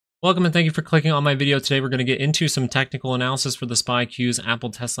Welcome and thank you for clicking on my video. Today we're going to get into some technical analysis for the SPY Qs, Apple,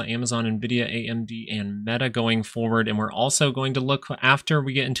 Tesla, Amazon, Nvidia, AMD, and Meta going forward. And we're also going to look, after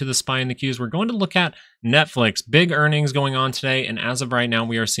we get into the SPY and the Qs, we're going to look at Netflix. Big earnings going on today, and as of right now,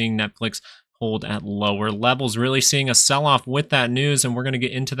 we are seeing Netflix hold at lower levels, really seeing a sell-off with that news, and we're going to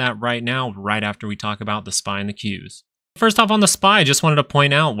get into that right now, right after we talk about the SPY and the Qs. First off on the SPY, I just wanted to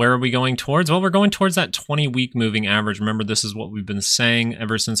point out, where are we going towards? Well, we're going towards that 20-week moving average. Remember, this is what we've been saying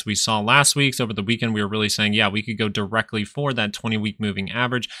ever since we saw last week. So over the weekend, we were really saying, yeah, we could go directly for that 20-week moving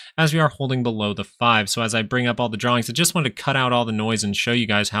average as we are holding below the 5. So as I bring up all the drawings, I just wanted to cut out all the noise and show you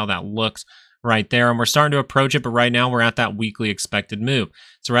guys how that looks right there. And we're starting to approach it, but right now we're at that weekly expected move.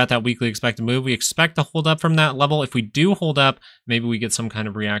 So we're at that weekly expected move. We expect to hold up from that level. If we do hold up, maybe we get some kind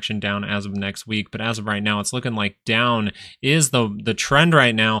of reaction down as of next week. But as of right now, it's looking like down is the trend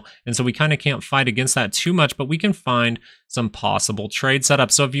right now. And so we kind of can't fight against that too much, but we can find some possible trade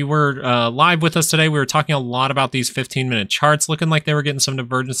setups. So if you were live with us today, we were talking a lot about these 15-minute charts, looking like they were getting some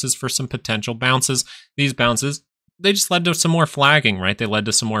divergences for some potential bounces. These bounces, they just led to some more flagging, right? They led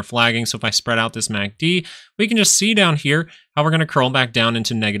to some more flagging. So if I spread out this MACD, we can just see down here how we're going to curl back down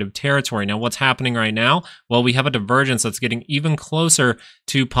into negative territory. Now, what's happening right now? Well, we have a divergence that's getting even closer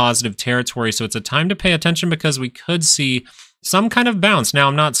to positive territory. So it's a time to pay attention because we could see some kind of bounce. Now,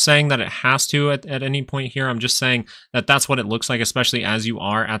 I'm not saying that it has to at any point here. I'm just saying that that's what it looks like, especially as you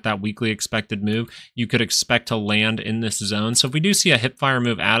are at that weekly expected move. You could expect to land in this zone. So if we do see a hip fire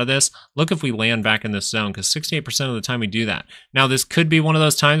move out of this, look if we land back in this zone, because 68% of the time we do that. Now, this could be one of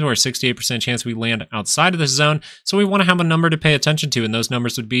those times where 68% chance we land outside of this zone. So we want to have a number to pay attention to, and those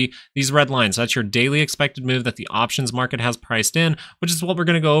numbers would be these red lines. That's your daily expected move that the options market has priced in, which is what we're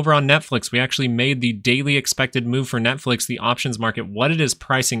going to go over on Netflix. We actually made the daily expected move for Netflix, the options market, what it is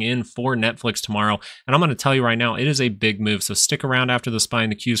pricing in for Netflix tomorrow. And I'm going to tell you right now, it is a big move. So stick around after the SPY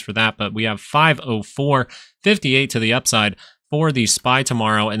and the Qs for that. But we have 504.58 to the upside for the SPY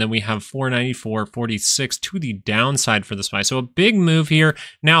tomorrow, and then we have 494.46 to the downside for the SPY. So a big move here.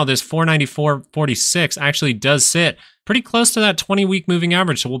 Now this 494.46 actually does sit pretty close to that 20-week moving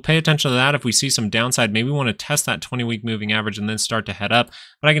average. So we'll pay attention to that. If we see some downside, maybe we want to test that 20-week moving average and then start to head up.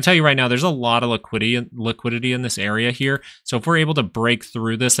 But I can tell you right now, there's a lot of liquidity in this area here. So if we're able to break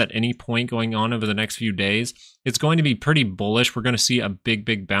through this at any point going on over the next few days, it's going to be pretty bullish. We're going to see a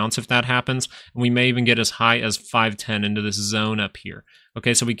big bounce if that happens. And we may even get as high as 510 into this zone up here.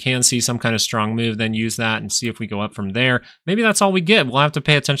 Okay, so we can see some kind of strong move, then use that and see if we go up from there. Maybe that's all we get. We'll have to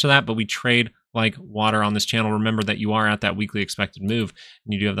pay attention to that, but we trade like water on this channel. Remember that you are at that weekly expected move,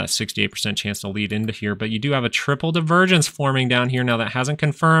 and you do have that 68% chance to lead into here, but you do have a triple divergence forming down here. Now that hasn't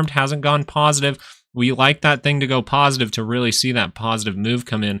confirmed, hasn't gone positive. We like that thing to go positive to really see that positive move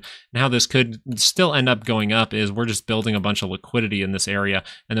come in. And how this could still end up going up is we're just building a bunch of liquidity in this area,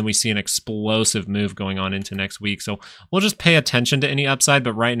 and then we see an explosive move going on into next week. So we'll just pay attention to any upside,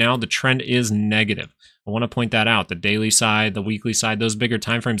 but right now the trend is negative. I want to point that out. The daily side, the weekly side, those bigger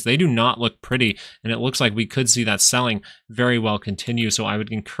time frames, they do not look pretty, and it looks like we could see that selling very well continue. So I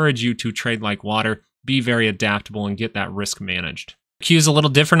would encourage you to trade like water, be very adaptable, and get that risk managed. Q is a little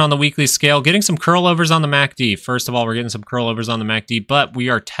different on the weekly scale, getting some curlovers on the MACD. First of all, we're getting some curlovers on the MACD, but we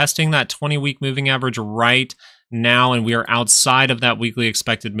are testing that 20-week moving average right now, and we are outside of that weekly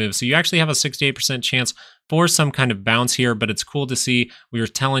expected move. So you actually have a 68% chance for some kind of bounce here, but it's cool to see. We were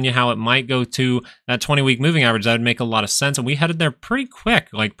telling you how it might go to that 20-week moving average. That would make a lot of sense, and we headed there pretty quick,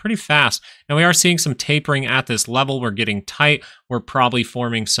 like pretty fast. And we are seeing some tapering at this level. We're getting tight. We're probably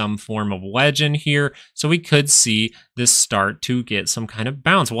forming some form of wedge in here, so we could see this start to get some kind of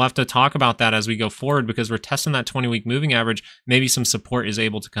bounce. We'll have to talk about that as we go forward because we're testing that 20-week moving average. Maybe some support is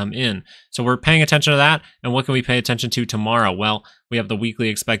able to come in. So we're paying attention to that, and what can we pay attention to tomorrow? Well, we have the weekly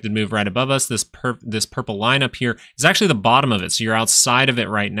expected move right above us. This purple line up here is actually the bottom of it. So you're outside of it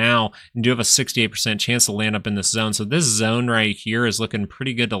right now and do have a 68% chance to land up in this zone. So this zone right here is looking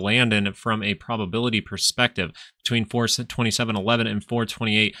pretty good to land in from a probability perspective between 427.11 and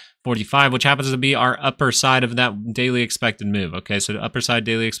 428.45, which happens to be our upper side of that daily expected move. Okay, so the upper side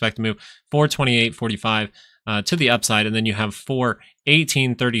daily expected move, 428.45. To the upside, and then you have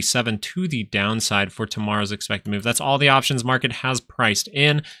 418.37 to the downside for tomorrow's expected move. That's all the options market has priced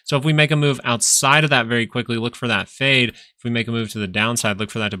in. So if we make a move outside of that very quickly, look for that fade. If we make a move to the downside,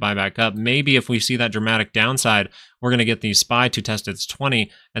 look for that to buy back up. Maybe if we see that dramatic downside, we're going to get the SPY to test its 20,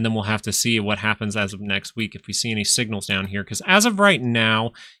 and then we'll have to see what happens as of next week if we see any signals down here. Because as of right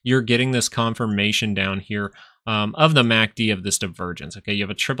now, you're getting this confirmation down here of the MACD of this divergence. Okay, you have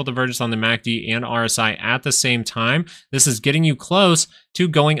a triple divergence on the MACD and RSI at the same time. This is getting you close to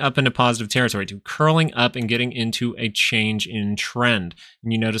going up into positive territory, to curling up and getting into a change in trend.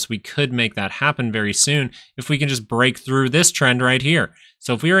 And you notice we could make that happen very soon if we can just break through this trend right here.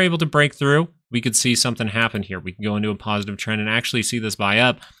 So if we are able to break through, we could see something happen here. We can go into a positive trend and actually see this buy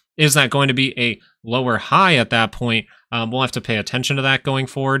up. Is that going to be a lower high at that point? We'll have to pay attention to that going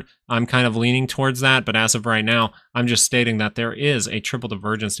forward. I'm kind of leaning towards that, but as of right now, I'm just stating that there is a triple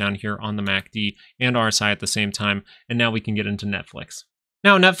divergence down here on the MACD and RSI at the same time, and now we can get into Netflix.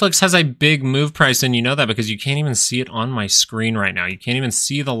 Now, Netflix has a big move price, and you know that because you can't even see it on my screen right now. You can't even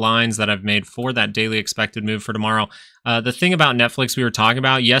see the lines that I've made for that daily expected move for tomorrow. The thing about Netflix we were talking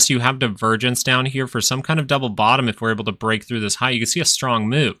about, yes, you have divergence down here for some kind of double bottom. If we're able to break through this high, you can see a strong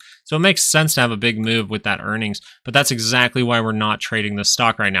move. So it makes sense to have a big move with that earnings, but that's exactly why we're not trading this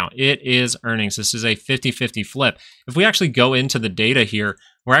stock right now. It is earnings. This is a 50-50 flip. If we actually go into the data here,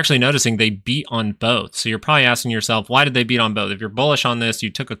 we're actually noticing they beat on both. So you're probably asking yourself, why did they beat on both? If you're bullish on this, you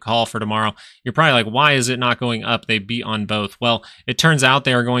took a call for tomorrow, you're probably like, why is it not going up? They beat on both. Well, it turns out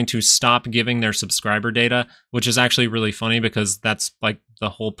they are going to stop giving their subscriber data, which is actually really funny because that's like the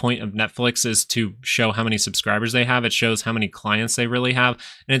whole point of Netflix is to show how many subscribers they have. It shows how many clients they really have,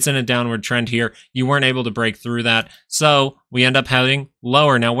 and it's in a downward trend here. You weren't able to break through that, so we end up heading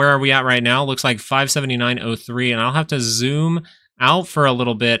lower. Now, where are we at right now? Looks like 579.03, and I'll have to zoom out for a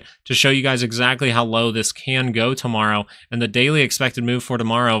little bit to show you guys exactly how low this can go tomorrow. And the daily expected move for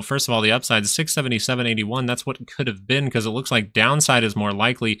tomorrow, first of all, the upside is 677.81. That's what it could have been because it looks like downside is more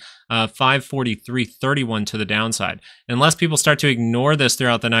likely, 543.31 to the downside. Unless people start to ignore this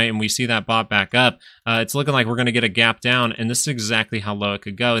throughout the night and we see that bot back up, it's looking like we're going to get a gap down, and this is exactly how low it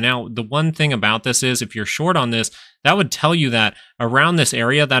could go. Now, the one thing about this is if you're short on this, that would tell you that around this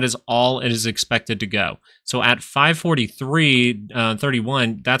area, that is all it is expected to go. So at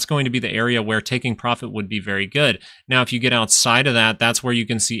 543.31, that's going to be the area where taking profit would be very good. Now, if you get outside of that, that's where you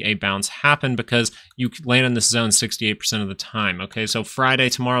can see a bounce happen because you land in this zone 68% of the time. Okay, so Friday,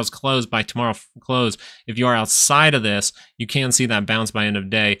 tomorrow's close. By tomorrow close, if you are outside of this, you can see that bounce by end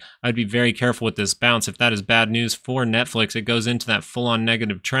of day. I'd be very careful with this bounce. If that is bad news for Netflix, it goes into that full-on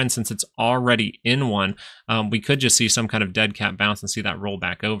negative trend since it's already in one. We could just see some kind of dead cat bounce and see that roll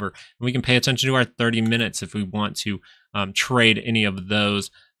back over. And we can pay attention to our 30 minutes if we want to trade any of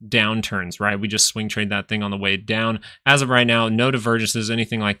those downturns, right? We just swing trade that thing on the way down. As of right now, no divergences,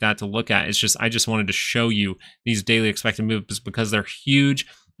 anything like that to look at. It's just, I just wanted to show you these daily expected moves because they're huge.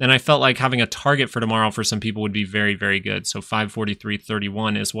 And I felt like having a target for tomorrow for some people would be very, very good. So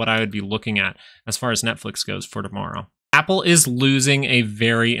 543.31 is what I would be looking at as far as Netflix goes for tomorrow. Apple is losing a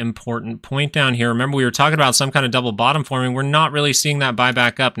very important point down here. Remember, we were talking about some kind of double bottom forming. We're not really seeing that buy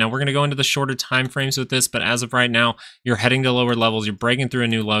back up. Now, we're going to go into the shorter time frames with this, but as of right now, you're heading to lower levels. You're breaking through a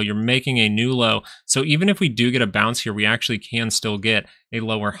new low. You're making a new low. So even if we do get a bounce here, we actually can still get a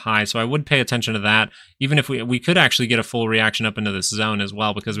lower high. So I would pay attention to that. Even if we could actually get a full reaction up into this zone as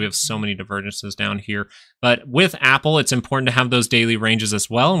well because we have so many divergences down here. But with Apple, it's important to have those daily ranges as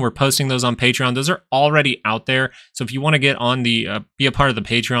well. And we're posting those on Patreon. Those are already out there. So if you want to get on the, be a part of the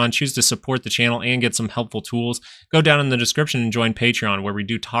Patreon, choose to support the channel and get some helpful tools, go down in the description and join Patreon where we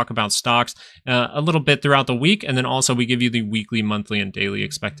do talk about stocks a little bit throughout the week. And then also we give you the weekly, monthly, and daily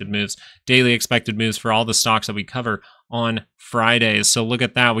expected moves for all the stocks that we cover on Fridays. So look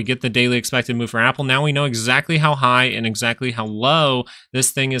at that. We get the daily expected move for Apple. Now we know exactly how high and exactly how low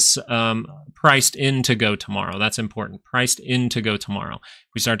this thing is priced in to go tomorrow. That's important. Priced in to go tomorrow. If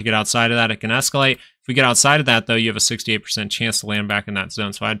we start to get outside of that, it can escalate. If we get outside of that, though, you have a 68% chance to land back in that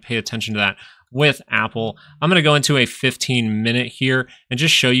zone. So I'd pay attention to that with Apple. I'm going to go into a 15-minute here and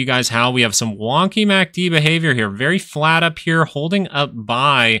just show you guys how we have some wonky MACD behavior here. Very flat up here, holding up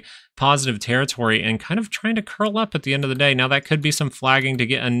by positive territory and kind of trying to curl up at the end of the day. Now that could be some flagging to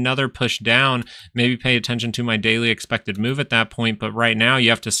get another push down. Maybe pay attention to my daily expected move at that point. But right now you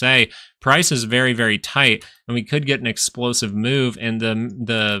have to say price is very, very tight and we could get an explosive move. And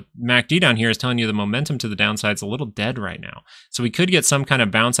the MACD down here is telling you the momentum to the downside is a little dead right now. So we could get some kind of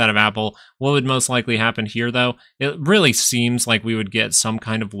bounce out of Apple. What would most likely happen here though? It really seems like we would get some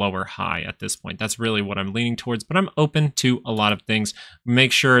kind of lower high at this point. That's really what I'm leaning towards, but I'm open to a lot of things.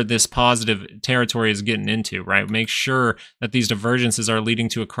 Make sure this positive territory is getting into, right? Make sure that these divergences are leading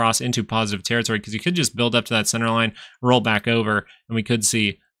to a cross into positive territory because you could just build up to that center line, roll back over, and we could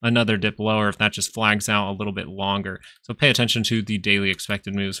see another dip lower if that just flags out a little bit longer. So pay attention to the daily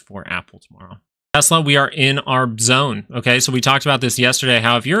expected moves for Apple tomorrow. Tesla, we are in our zone. Okay, so we talked about this yesterday.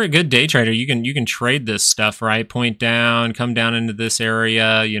 How if you're a good day trader, you can trade this stuff, right? Point down, come down into this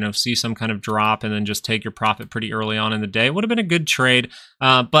area, see some kind of drop, and then just take your profit pretty early on in the day. Would have been a good trade,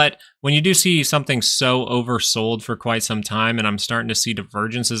 but when you do see something so oversold for quite some time, and I'm starting to see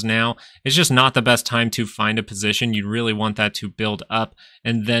divergences now, it's just not the best time to find a position. You really want that to build up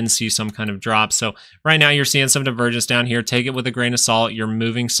and then see some kind of drop. So right now you're seeing some divergence down here. Take it with a grain of salt. You're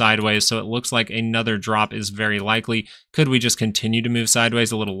moving sideways, so it looks like another drop is very likely. Could we just continue to move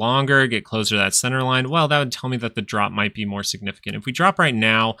sideways a little longer, get closer to that center line? Well, that would tell me that the drop might be more significant. If we drop right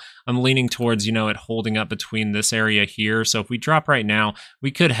now, I'm leaning towards, it holding up between this area here. So if we drop right now, we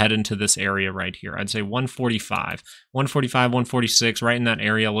could head into this area right here. I'd say 145, 146, right in that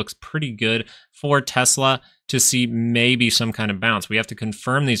area looks pretty good for Tesla to see maybe some kind of bounce. We have to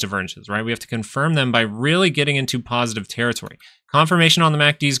confirm these divergences, right? We have to confirm them by really getting into positive territory. Confirmation on the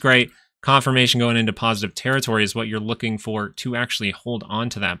MACD is great. Confirmation going into positive territory is what you're looking for to actually hold on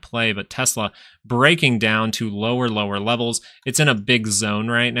to that play. But Tesla breaking down to lower levels. It's in a big zone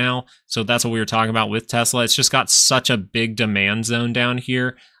right now. So that's what we were talking about with Tesla. It's just got such a big demand zone down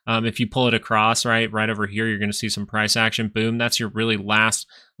here. If you pull it across, right over here, you're going to see some price action. Boom, that's your really last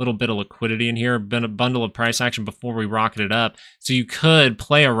little bit of liquidity in here. Been a bundle of price action before we rocket it up. So you could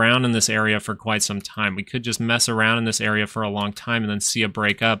play around in this area for quite some time. We could just mess around in this area for a long time and then see a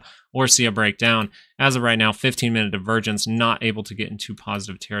break up or see a breakdown. As of right now, 15-minute divergence, not able to get into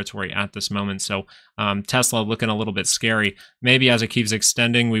positive territory at this moment. So Tesla looking a little bit scary. Maybe as it keeps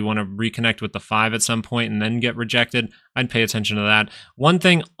extending, we want to reconnect with the 5 at some point and then get rejected. I'd pay attention to that. One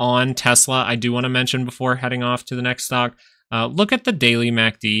thing on Tesla I do want to mention before heading off to the next stock, look at the daily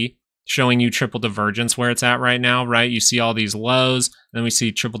MACD showing you triple divergence where it's at right now, right? You see all these lows, and then we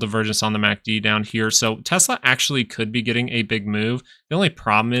see triple divergence on the MACD down here. So Tesla actually could be getting a big move. The only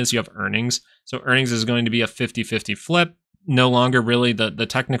problem is you have earnings. So earnings is going to be a 50-50 flip. No longer really the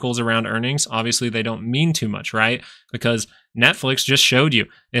technicals around earnings. Obviously, they don't mean too much, right? Because Netflix just showed you.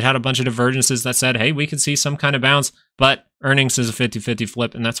 It had a bunch of divergences that said, hey, we could see some kind of bounce, but earnings is a 50-50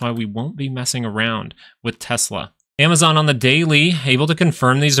 flip, and that's why we won't be messing around with Tesla. Amazon on the daily, able to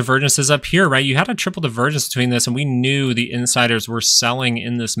confirm these divergences up here, right? You had a triple divergence between this, and we knew the insiders were selling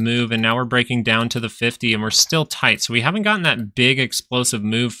in this move, and now we're breaking down to the 50, and we're still tight. So we haven't gotten that big explosive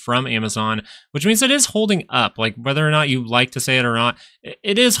move from Amazon, which means it is holding up. Like whether or not you like to say it or not,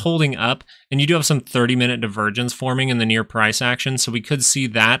 it is holding up, and you do have some 30-minute divergence forming in the near price action, so we could see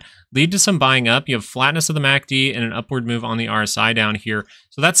that lead to some buying up. You have flatness of the MACD and an upward move on the RSI down here,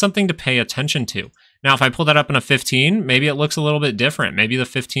 so that's something to pay attention to. Now, if I pull that up in a 15, maybe it looks a little bit different. Maybe the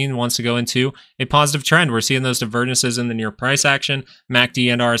 15 wants to go into a positive trend. We're seeing those divergences in the near price action,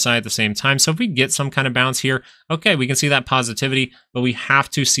 MACD and RSI at the same time. So if we get some kind of bounce here, okay, we can see that positivity, but we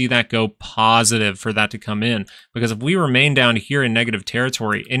have to see that go positive for that to come in. Because if we remain down here in negative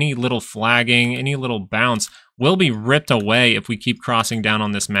territory, any little flagging, any little bounce will be ripped away if we keep crossing down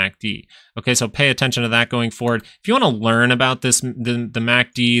on this MACD. Okay, so pay attention to that going forward. If you want to learn about this, the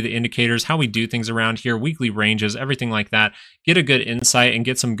MACD, the indicators, how we do things around here, weekly ranges, everything like that, get a good insight and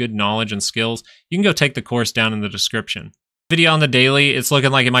get some good knowledge and skills, you can go take the course down in the description. Video on the daily, it's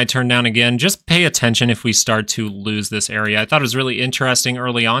looking like it might turn down again. Just pay attention if we start to lose this area. I thought it was really interesting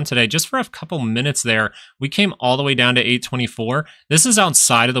early on today. Just for a couple minutes there, we came all the way down to 824. This is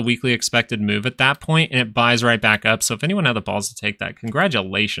outside of the weekly expected move at that point, and it buys right back up. So if anyone had the balls to take that,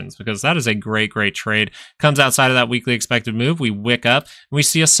 congratulations, because that is a great trade. Comes outside of that weekly expected move, we wick up, and we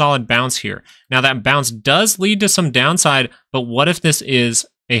see a solid bounce here. Now that bounce does lead to some downside, but what if this is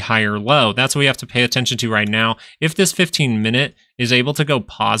a higher low? That's what we have to pay attention to right now. If this 15-minute is able to go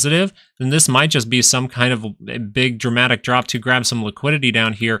positive, then this might just be some kind of a big dramatic drop to grab some liquidity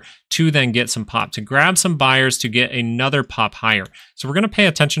down here to then get some pop, to grab some buyers to get another pop higher. So we're going to pay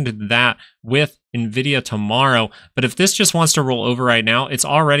attention to that with NVIDIA tomorrow. But if this just wants to roll over right now, it's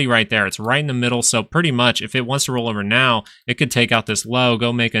already right there. It's right in the middle. So pretty much if it wants to roll over now, it could take out this low,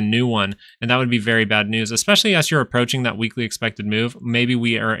 go make a new one. And that would be very bad news, especially as you're approaching that weekly expected move. Maybe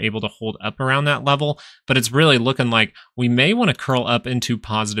we are able to hold up around that level, but it's really looking like we may want to curl up into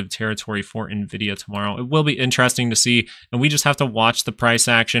positive territory for NVIDIA tomorrow. It will be interesting to see, and we just have to watch the price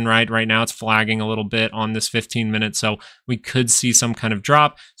action, right? Right now it's flagging a little bit on this 15 minutes, so we could see some kind of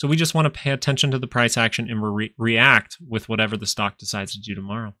drop. So we just want to pay attention to the price action and react with whatever the stock decides to do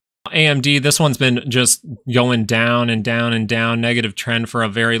tomorrow. AMD, this one's been just going down and down and down, negative trend for a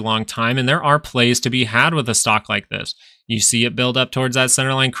very long time, and there are plays to be had with a stock like this. You see it build up towards that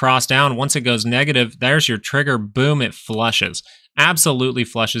center line, cross down. Once it goes negative, there's your trigger. Boom, it flushes. absolutely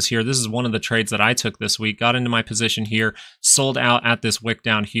flushes here. This is one of the trades that I took this week. Got into my position here, sold out at this wick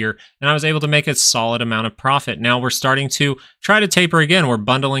down here, and I was able to make a solid amount of profit. Now we're starting to try to taper again. We're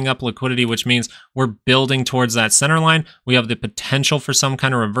bundling up liquidity, which means we're building towards that center line. We have the potential for some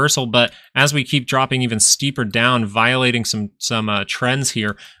kind of reversal, but as we keep dropping even steeper down, violating some trends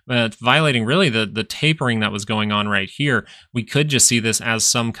here, violating really the tapering that was going on right here, we could just see this as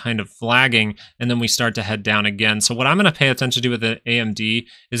some kind of flagging, and then we start to head down again. So what I'm going to pay attention to with the AMD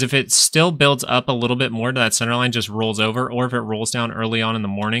is if it still builds up a little bit more to that center line, just rolls over, or if it rolls down early on in the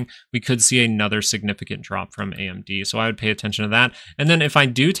morning, we could see another significant drop from AMD. So I would pay attention to that. And then if I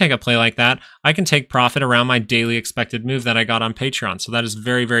do take a play like that, I can take profit around my daily expected move that I got on Patreon. So that is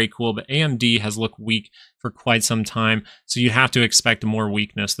very, very cool. But AMD has looked weak for quite some time, so you have to expect more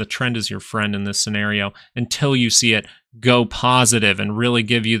weakness. The trend is your friend in this scenario until you see it go positive and really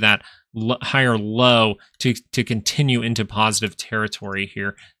give you that higher low to continue into positive territory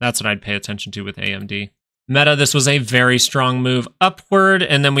here. That's what I'd pay attention to with AMD. Meta, this was a very strong move upward,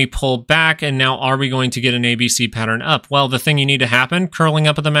 and then we pull back, and now are we going to get an ABC pattern up? Well, the thing you need to happen, curling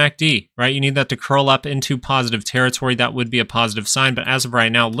up at the MACD, right? You need that to curl up into positive territory. That would be a positive sign, but as of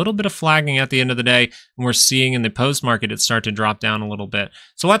right now, a little bit of flagging at the end of the day, and we're seeing in the post market it start to drop down a little bit.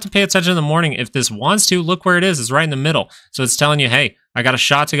 So we'll have to pay attention in the morning. If this wants to, look where it is. It's right in the middle. So it's telling you, hey, I got a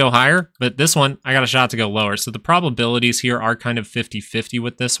shot to go higher, but this one, I got a shot to go lower. So the probabilities here are kind of 50-50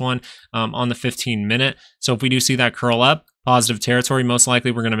 with this one on the 15-minute. So if we do see that curl up, positive territory, most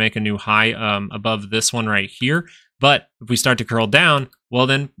likely we're going to make a new high above this one right here. But if we start to curl down, well,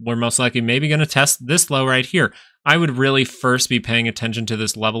 then we're most likely maybe going to test this low right here. I would really first be paying attention to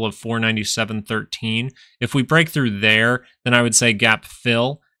this level of 497.13. If we break through there, then I would say gap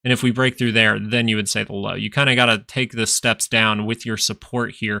fill. And if we break through there, then you would say the low. You kind of got to take the steps down with your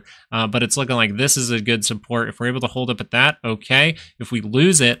support here. But it's looking like this is a good support. If we're able to hold up at that, okay. If we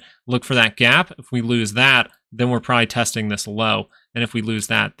lose it, look for that gap. If we lose that, then we're probably testing this low. And if we lose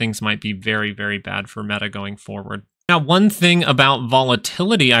that, things might be very, very bad for Meta going forward. Now, one thing about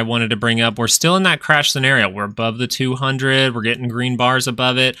volatility I wanted to bring up, we're still in that crash scenario. We're above the 200. We're getting green bars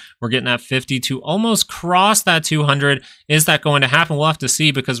above it. We're getting that 50 to almost cross that 200. Is that going to happen? We'll have to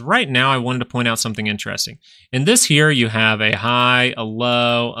see, because right now I wanted to point out something interesting. In this here, you have a high, a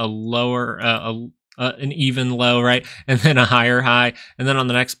low, a lower, an even low, right? And then a higher high. And then on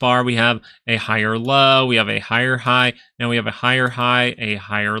the next bar, we have a higher low. We have a higher high. Now we have a higher high, a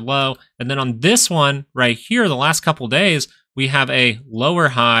higher low. And then on this one right here, the last couple days, we have a lower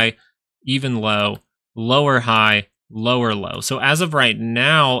high, even low, lower high, lower low. So as of right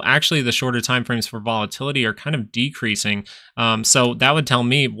now, actually the shorter time frames for volatility are kind of decreasing. So that would tell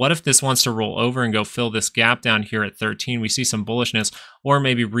me, what if this wants to roll over and go fill this gap down here at 13? We see some bullishness, or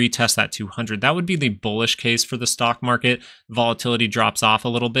maybe retest that 200. That would be the bullish case for the stock market. Volatility drops off a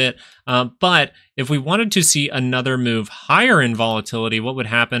little bit. But if we wanted to see another move higher in volatility, what would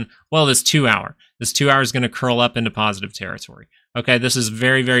happen? Well, this 2 hour. This 2 hour is going to curl up into positive territory. Okay, this is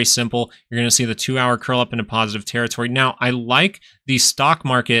very, very simple. You're going to see the 2 hour curl up into positive territory. Now, I like the stock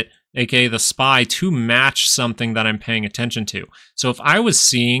market, aka the SPY, to match something that I'm paying attention to. So if I was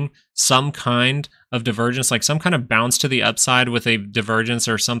seeing some kind of divergence, like some kind of bounce to the upside with a divergence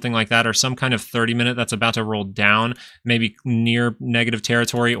or something like that, or some kind of 30-minute that's about to roll down, maybe near negative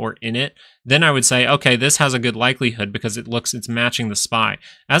territory or in it, then I would say, okay, this has a good likelihood because it's matching the SPY.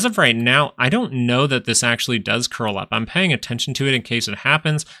 As of right now, I don't know that this actually does curl up. I'm paying attention to it in case it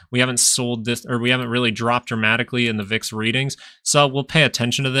happens. We haven't sold this, or we haven't really dropped dramatically in the VIX readings. So we'll pay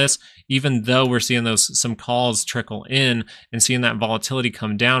attention to this, even though we're seeing some calls trickle in and seeing that volatility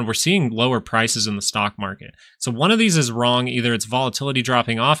come down. We're seeing lower prices in the stock market. So one of these is wrong. Either it's volatility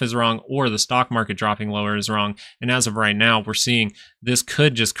dropping off is wrong, or the stock market dropping lower is wrong. And as of right now, we're seeing this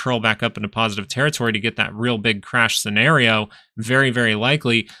could just curl back up into positive territory to get that real big crash scenario. Very, very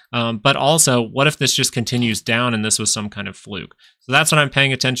likely. But also, what if this just continues down and this was some kind of fluke? So that's what I'm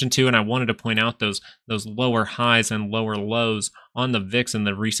paying attention to, and I wanted to point out those lower highs and lower lows on the VIX in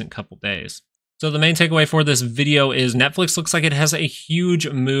the recent couple days. So the main takeaway for this video is Netflix looks like it has a huge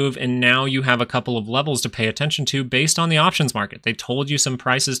move, and now you have a couple of levels to pay attention to based on the options market. They told you some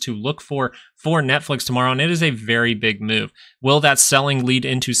prices to look for Netflix tomorrow, and it is a very big move. Will that selling lead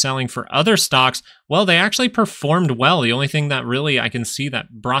into selling for other stocks? Well, they actually performed well. The only thing that really I can see that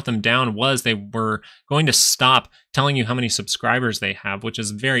brought them down was they were going to stop telling you how many subscribers they have, which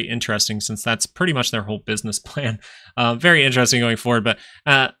is very interesting since that's pretty much their whole business plan. Very interesting going forward. But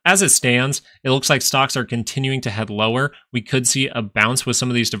as it stands, it looks like stocks are continuing to head lower. We could see a bounce with some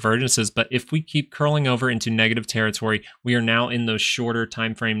of these divergences, but if we keep curling over into negative territory, we are now in those shorter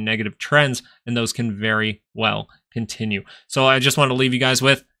time frame negative trends, and those can very well continue. So I just want to leave you guys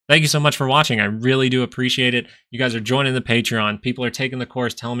with, thank you so much for watching. I really do appreciate it. You guys are joining the Patreon. People are taking the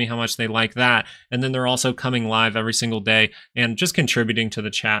course, telling me how much they like that. And then they're also coming live every single day and just contributing to the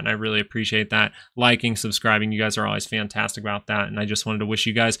chat. And I really appreciate that. Liking, subscribing. You guys are always fantastic about that. And I just wanted to wish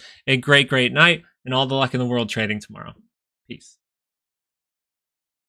you guys a great, great night and all the luck in the world trading tomorrow. Peace.